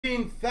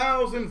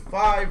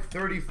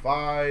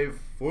15,535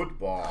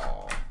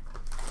 football.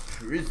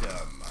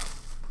 Prizm.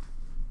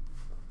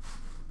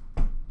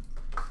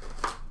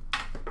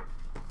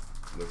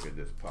 Look at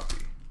this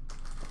puppy.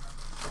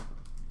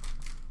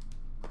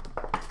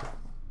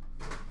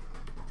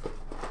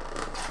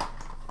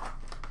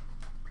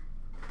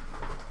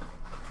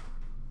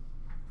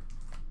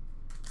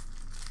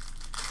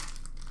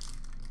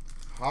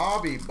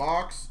 Hobby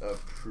box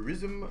of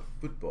Prizm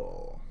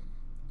football.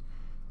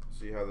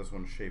 See how this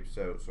one shapes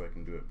out so I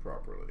can do it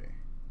properly.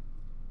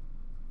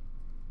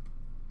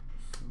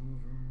 Silver.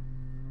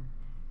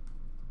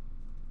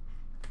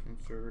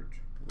 Insert.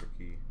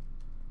 Rookie.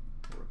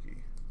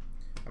 Rookie.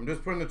 I'm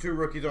just putting the two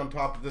rookies on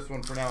top of this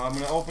one for now. I'm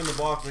going to open the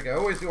box like I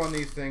always do on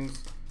these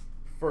things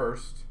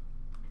first.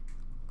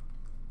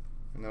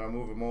 And then I'll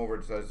move them over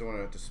because I just don't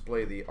want to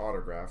display the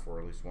autograph, or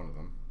at least one of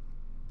them.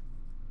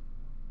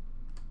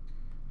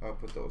 I'll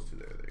put those two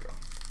there. There you go.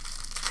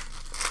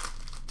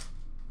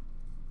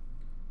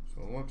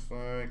 So it looks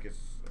like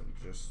it's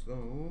just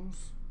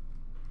those.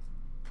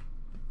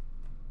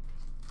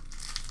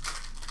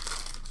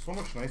 So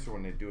much nicer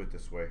when they do it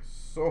this way.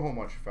 So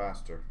much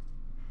faster.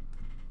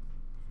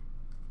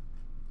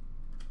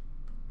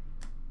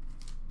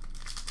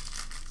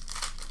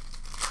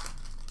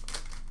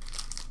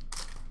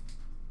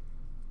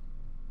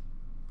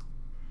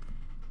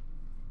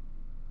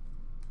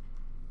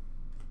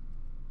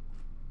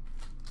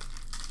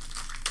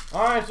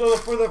 Alright, so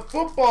for the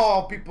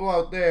football people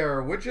out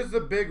there, which is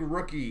the big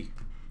rookie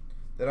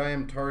that I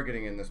am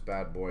targeting in this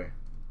bad boy?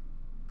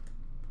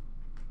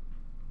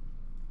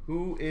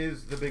 Who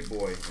is the big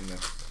boy in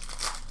this?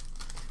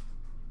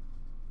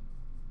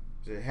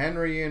 Is it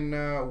Henry and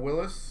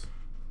Willis?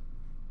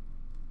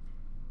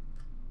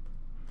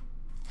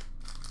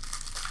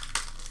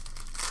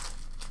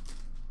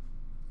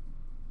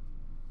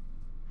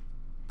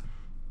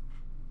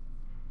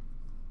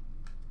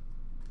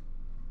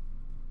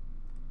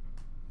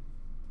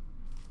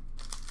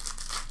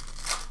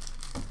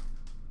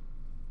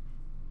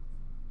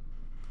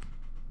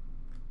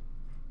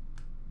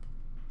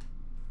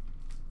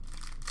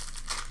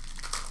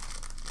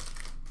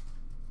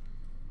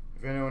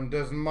 If anyone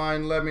doesn't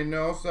mind, let me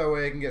know so that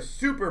way I can get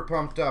super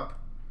pumped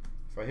up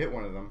if I hit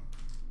one of them.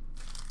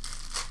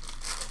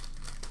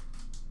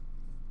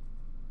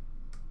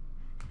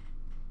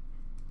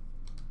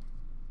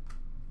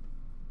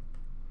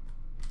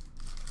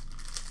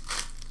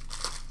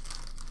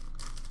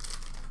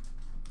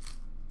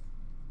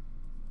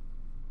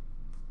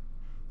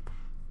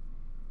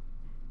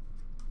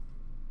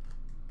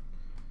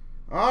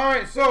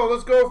 Alright, so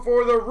let's go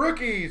for the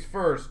rookies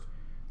first.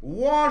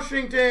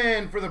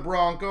 Washington for the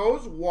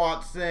Broncos,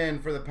 Watson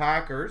for the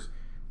Packers,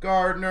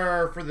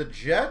 Gardner for the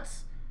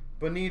Jets,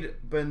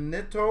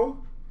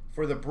 Benito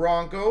for the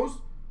Broncos,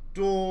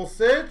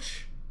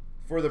 Dulcich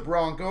for the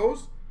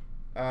Broncos,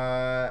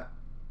 Ebikati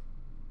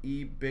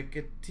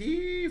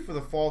for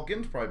the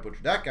Falcons, probably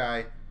butchered that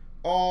guy,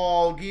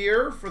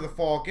 Allgear for the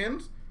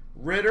Falcons,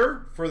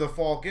 Ritter for the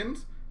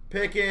Falcons,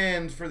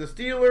 Pickens for the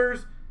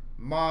Steelers,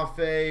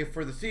 Maffei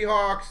for the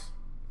Seahawks,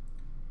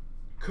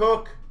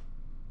 Cook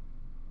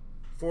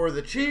for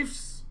the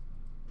Chiefs,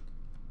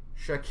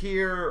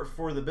 Shakir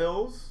for the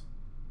Bills.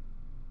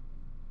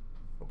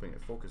 Hoping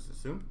it focuses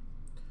soon.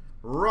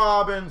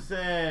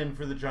 Robinson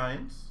for the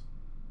Giants.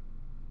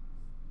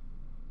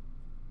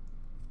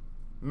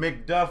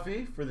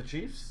 McDuffie for the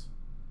Chiefs.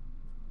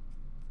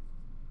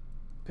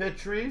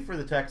 Petrie for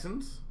the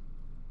Texans.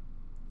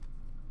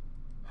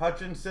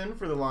 Hutchinson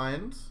for the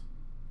Lions.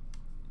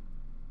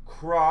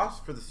 Cross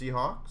for the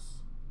Seahawks.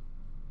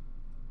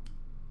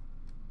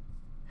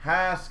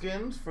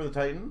 Haskins for the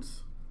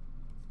Titans.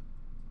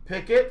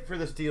 Pickett for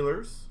the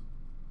Steelers.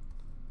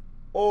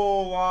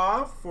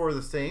 Olaf for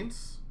the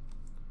Saints.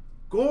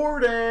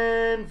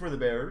 Gordon for the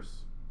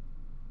Bears.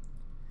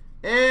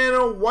 And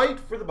a white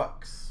for the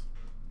Bucks.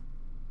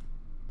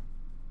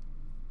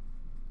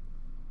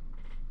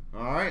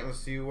 Alright,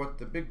 let's see what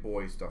the big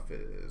boy stuff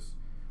is.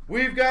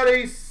 We've got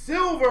a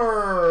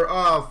silver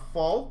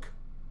Falk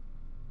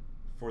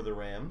for the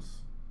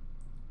Rams.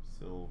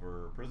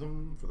 Silver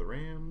Prizm for the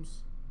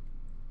Rams.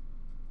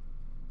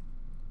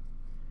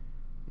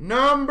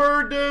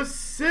 Number to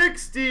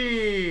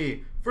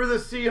 60 for the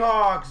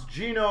Seahawks,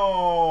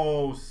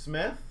 Geno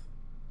Smith.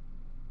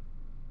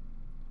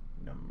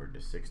 Number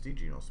to 60,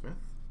 Geno Smith.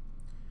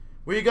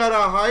 We got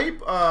a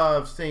hype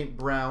of St.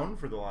 Brown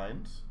for the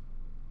Lions.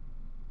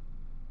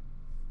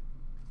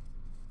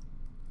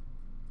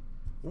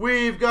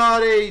 We've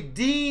got a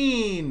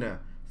Dean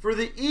for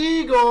the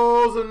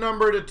Eagles, a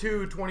number to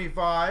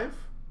 225.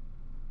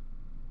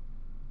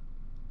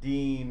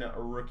 Dean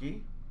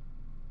rookie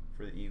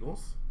for the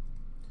Eagles.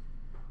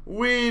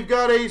 We've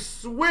got a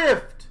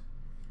Swift,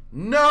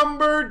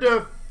 number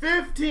to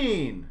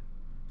 15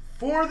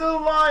 for the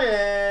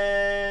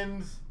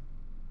Lions.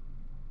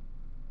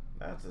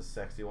 That's a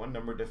sexy one,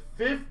 number to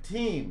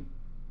 15.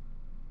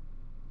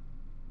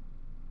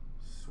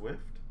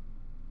 Swift.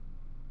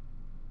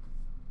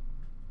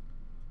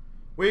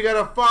 We got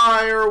a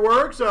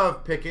fireworks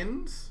of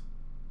Pickens.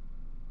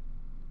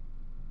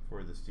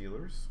 for the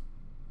Steelers.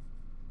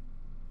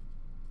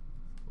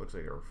 Looks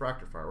like a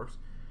refractor fireworks.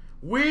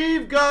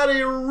 We've got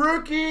a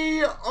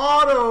rookie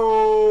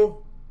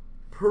auto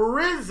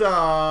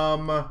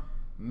Prizm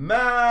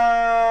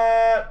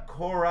Matt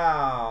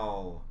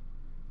Corral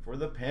for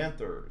the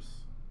Panthers.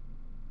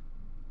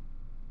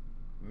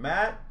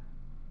 Matt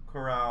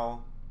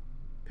Corral,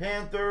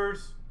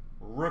 Panthers,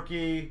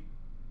 rookie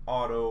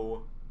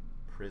auto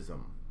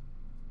Prizm.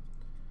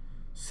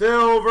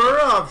 Silver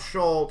of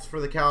Schultz for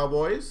the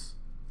Cowboys.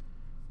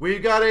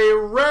 We've got a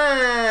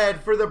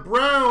red for the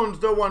Browns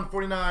to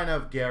 149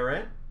 of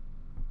Garrett.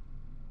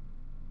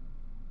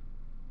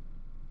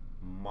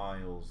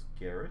 Myles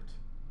Garrett.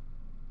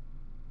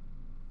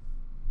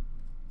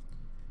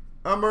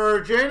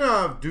 Emerging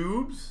of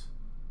Dubes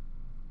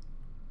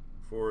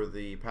for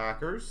the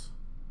Packers.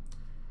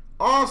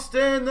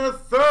 Austin the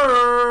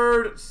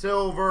third,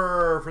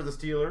 silver for the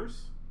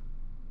Steelers.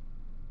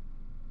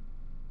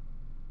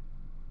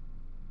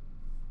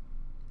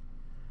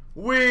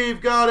 We've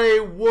got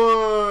a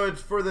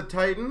Woods for the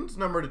Titans,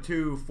 number to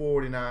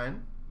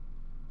 249.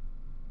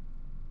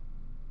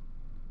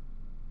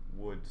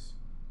 Woods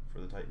for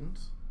the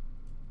Titans.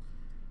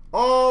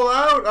 All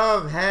out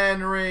of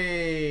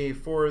Henry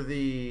for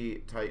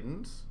the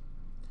Titans.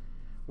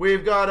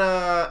 We've got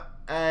a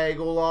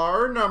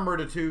Aguilar, number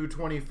to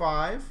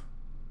 225.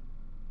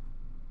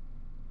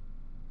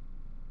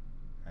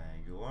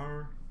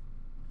 Aguilar.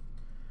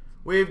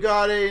 We've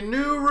got a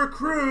new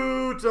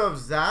recruit of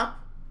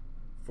Zap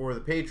for the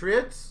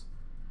Patriots.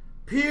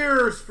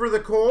 Pierce for the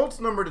Colts,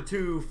 number to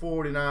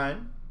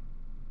 249.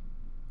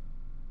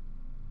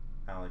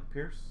 Alec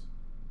Pierce,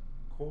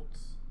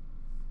 Colts.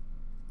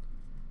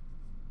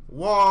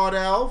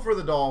 Waddell for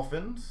the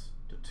Dolphins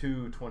to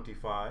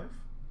 225.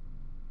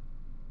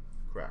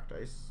 Cracked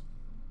ice.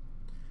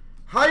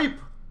 Hype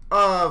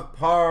of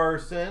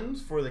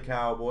Parsons for the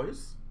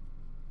Cowboys.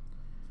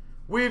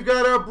 We've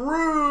got a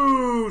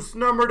Bruce,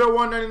 number to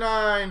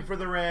 199 for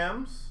the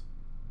Rams.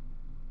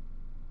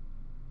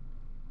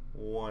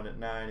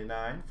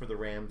 199 for the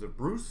Rams of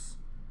Bruce.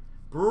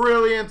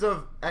 Brilliant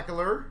of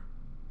Eckler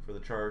for the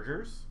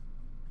Chargers.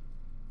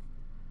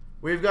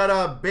 We've got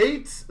a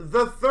Bates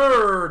the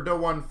third to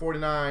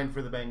 149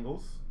 for the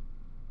Bengals.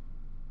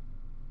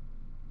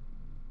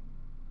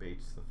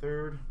 Bates the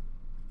third.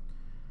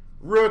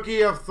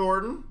 Rookie of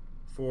Thornton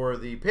for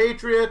the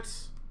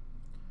Patriots.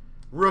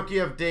 Rookie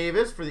of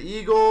Davis for the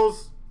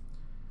Eagles.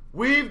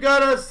 We've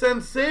got a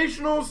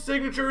sensational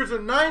signatures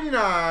of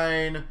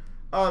 99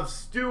 of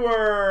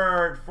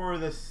Stewart for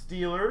the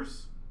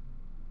Steelers.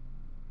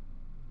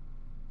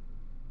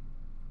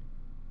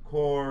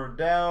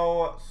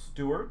 Cordell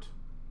Stewart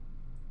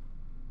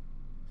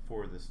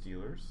for the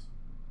Steelers.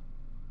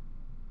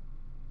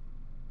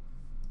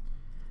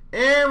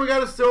 And we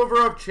got a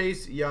silver of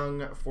Chase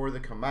Young for the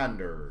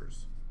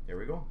Commanders. There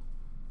we go.